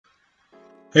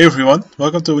Hey everyone,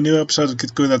 welcome to a new episode of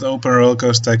Git Gud at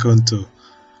OpenRCT2.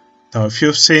 Now, if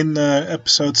you've seen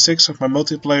episode 6 of my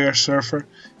multiplayer server,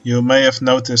 you may have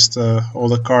noticed all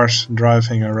the cars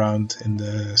driving around in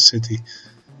the city.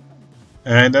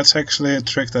 And that's actually a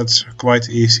trick that's quite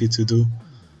easy to do.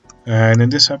 And in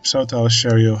this episode I'll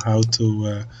show you how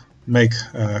to make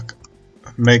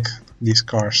these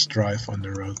cars drive on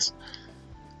the road.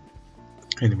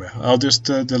 Anyway, I'll just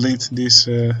delete these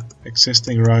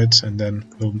existing rides and then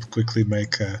we'll quickly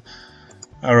make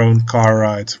our own car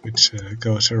ride which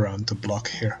goes around the block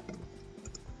here.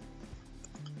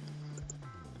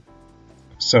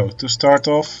 So to start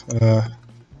off,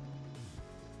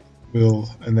 we'll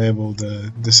enable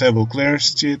the disable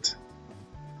clearance cheat,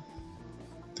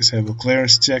 disable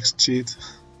clearance checks cheat,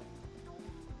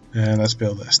 and let's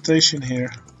build a station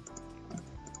here,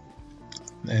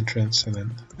 an entrance and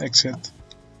then exit.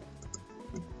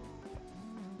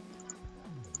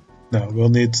 Now we'll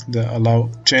need the allow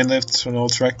chain lifts on all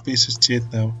track pieces cheat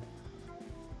now,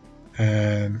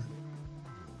 and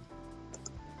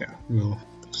yeah, we'll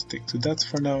stick to that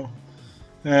for now,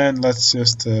 and let's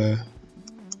just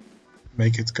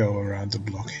make it go around the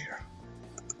block here.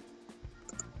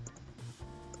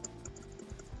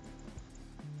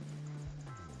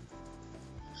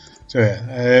 So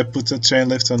yeah, I put the chain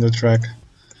lift on the track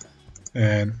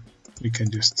and we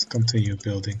can just continue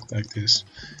building like this.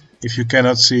 If you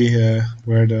cannot see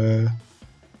where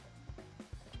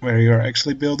you're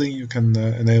actually building, you can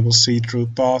enable see-through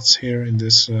paths here in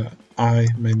this eye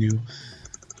menu,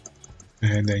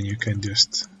 and then you can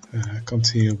just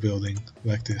continue building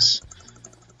like this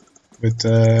with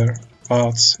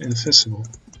paths invisible.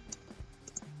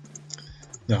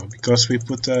 Now, because we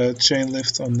put a chain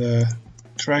lift on the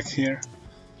track here,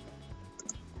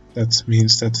 that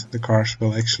means that the cars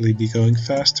will actually be going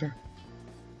faster.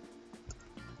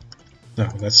 Now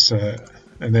let's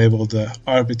enable the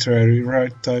arbitrary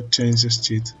ride type changes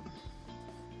cheat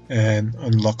and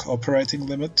unlock operating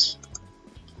limits.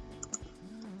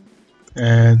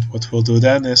 And what we'll do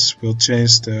then is we'll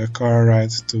change the car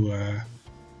ride to a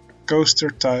coaster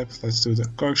type. Let's do the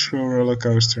corkscrew roller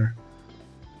coaster.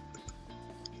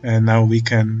 And now we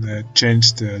can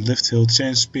change the lift hill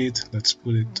change speed. Let's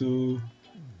put it to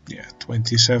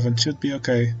 27 should be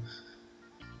okay.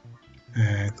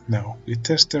 And now we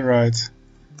test the ride,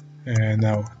 and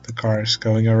now the car is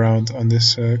going around on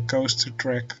this coaster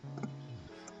track.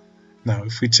 Now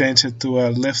if we change it to a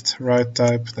lift ride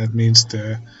type, that means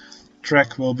the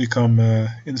track will become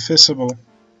invisible,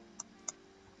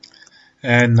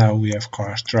 and now we have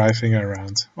cars driving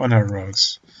around on our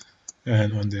roads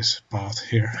and on this path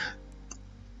here.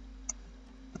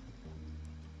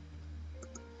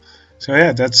 So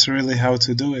yeah, that's really how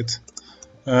to do it.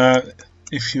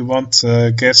 If you want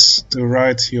guests to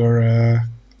ride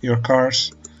your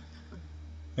cars,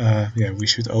 we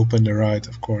should open the ride,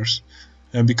 of course.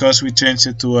 And because we changed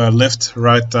it to a lift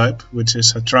ride type, which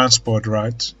is a transport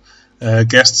ride,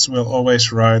 guests will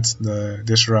always ride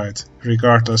this ride,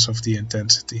 regardless of the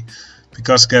intensity.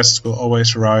 Because guests will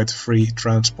always ride free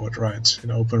transport rides in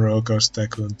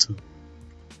OpenRCT2.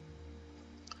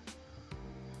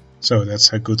 So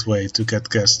that's a good way to get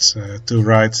guests to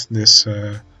ride this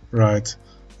ride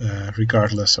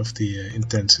regardless of the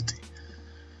intensity.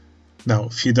 Now,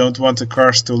 if you don't want the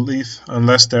cars to leave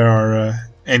unless there are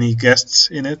any guests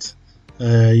in it,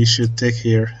 you should tick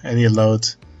here any load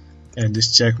and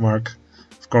this check mark.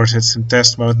 Of course it's in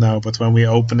test mode now, but when we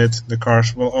open it, the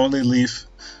cars will only leave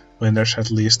when there's at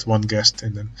least one guest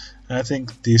in them. And I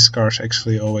think these cars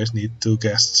actually always need 2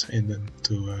 guests in them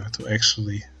to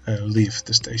actually leave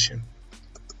the station.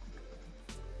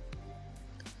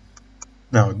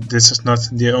 Now, this is not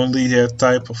the only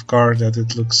type of car that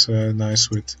it looks nice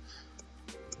with.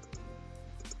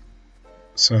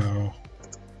 So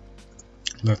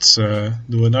let's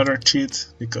do another cheat,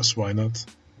 because why not?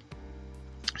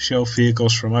 Show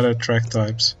vehicles from other track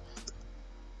types.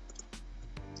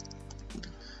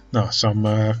 Now, some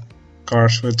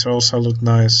cars which also look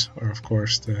nice are of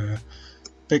course the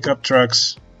pickup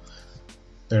trucks.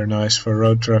 They're nice for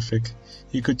road traffic.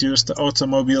 You could use the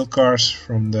automobile cars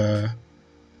from the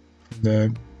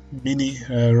mini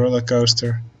roller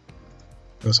coaster.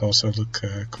 Those also look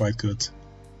quite good.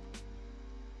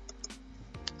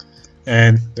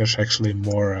 And there's actually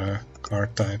more car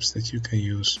types that you can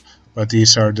use, but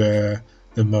these are the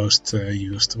most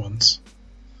used ones.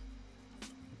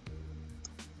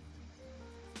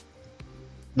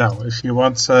 Now, if you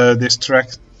want this track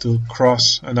to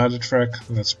cross another track,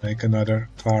 let's make another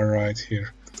car ride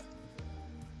here,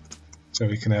 so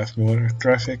we can have more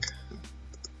traffic.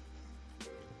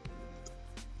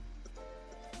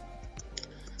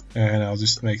 and I'll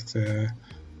just make the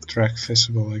track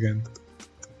visible again.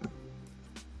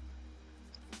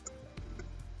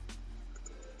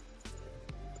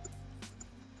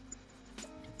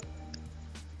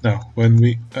 Now, when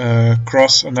we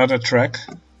cross another track,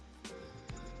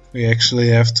 we actually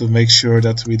have to make sure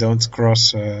that we don't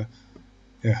cross a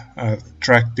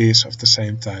track piece of the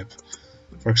same type.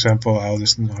 For example, I'll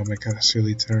just now make a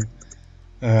silly turn.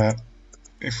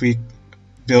 If we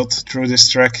build through this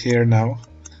track here now,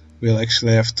 we'll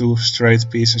actually have two straight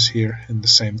pieces here in the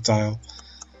same tile.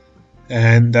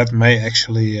 And that may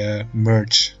actually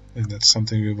merge, and that's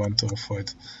something we want to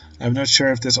avoid. I'm not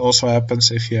sure if this also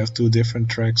happens if you have two different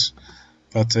tracks,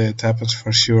 but it happens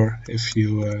for sure if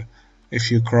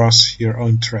you cross your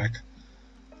own track.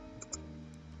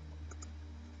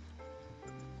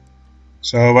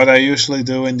 So what I usually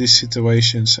do in these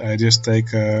situations, I just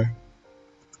take a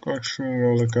corkscrew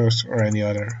roller coaster or any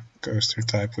other coaster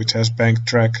type which has banked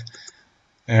track,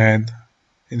 and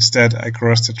instead I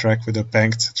cross the track with a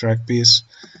banked track piece.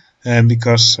 And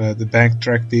because the banked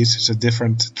track piece is a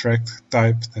different track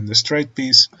type than the straight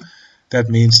piece, that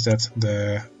means that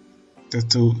the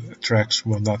two tracks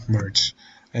will not merge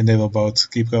and they will both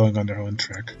keep going on their own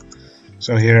track.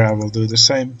 So here I will do the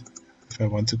same. If I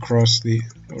want to cross the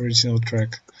original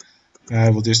track,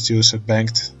 I will just use a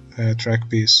banked track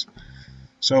piece,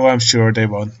 so I'm sure they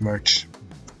won't merge.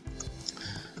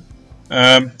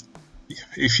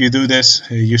 If you do this,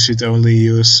 you should only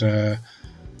use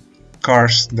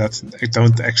cars that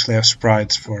don't actually have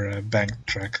sprites for a banked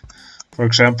track. For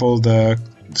example, the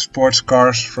sports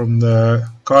cars from the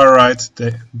car ride,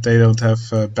 they don't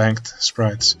have banked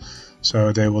sprites,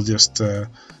 so they will just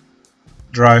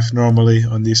drive normally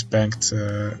on these banked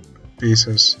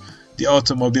pieces. The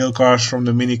automobile cars from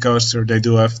the mini coaster, they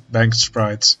do have banked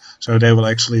sprites, so they will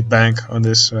actually bank on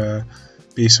this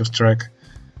piece of track,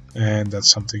 and that's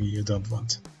something you don't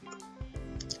want,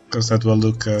 because that will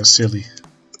look silly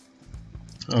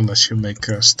unless you make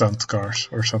stunt cars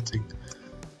or something.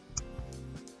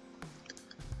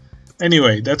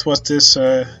 Anyway, that was this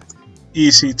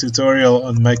easy tutorial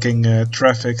on making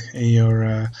traffic in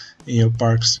your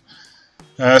parks.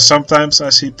 Sometimes I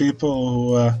see people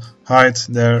who hide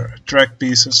their track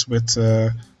pieces with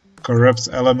corrupt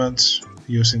elements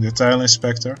using the tile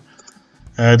inspector.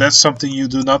 That's something you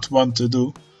do not want to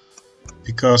do,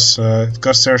 because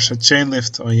there's a chain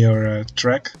lift on your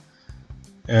track.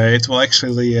 It will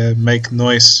actually make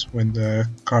noise when the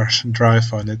cars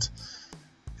drive on it,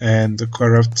 and the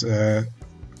corrupt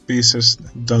pieces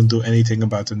don't do anything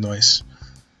about the noise.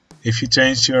 If you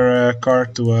change your car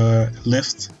to a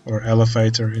lift or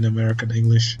elevator in American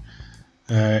English,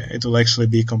 it will actually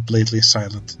be completely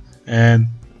silent, and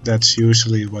that's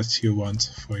usually what you want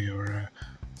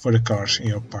for the cars in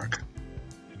your park.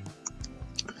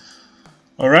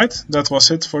 Alright, that was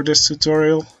it for this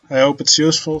tutorial. I hope it's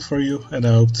useful for you, and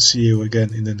I hope to see you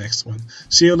again in the next one.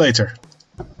 See you later!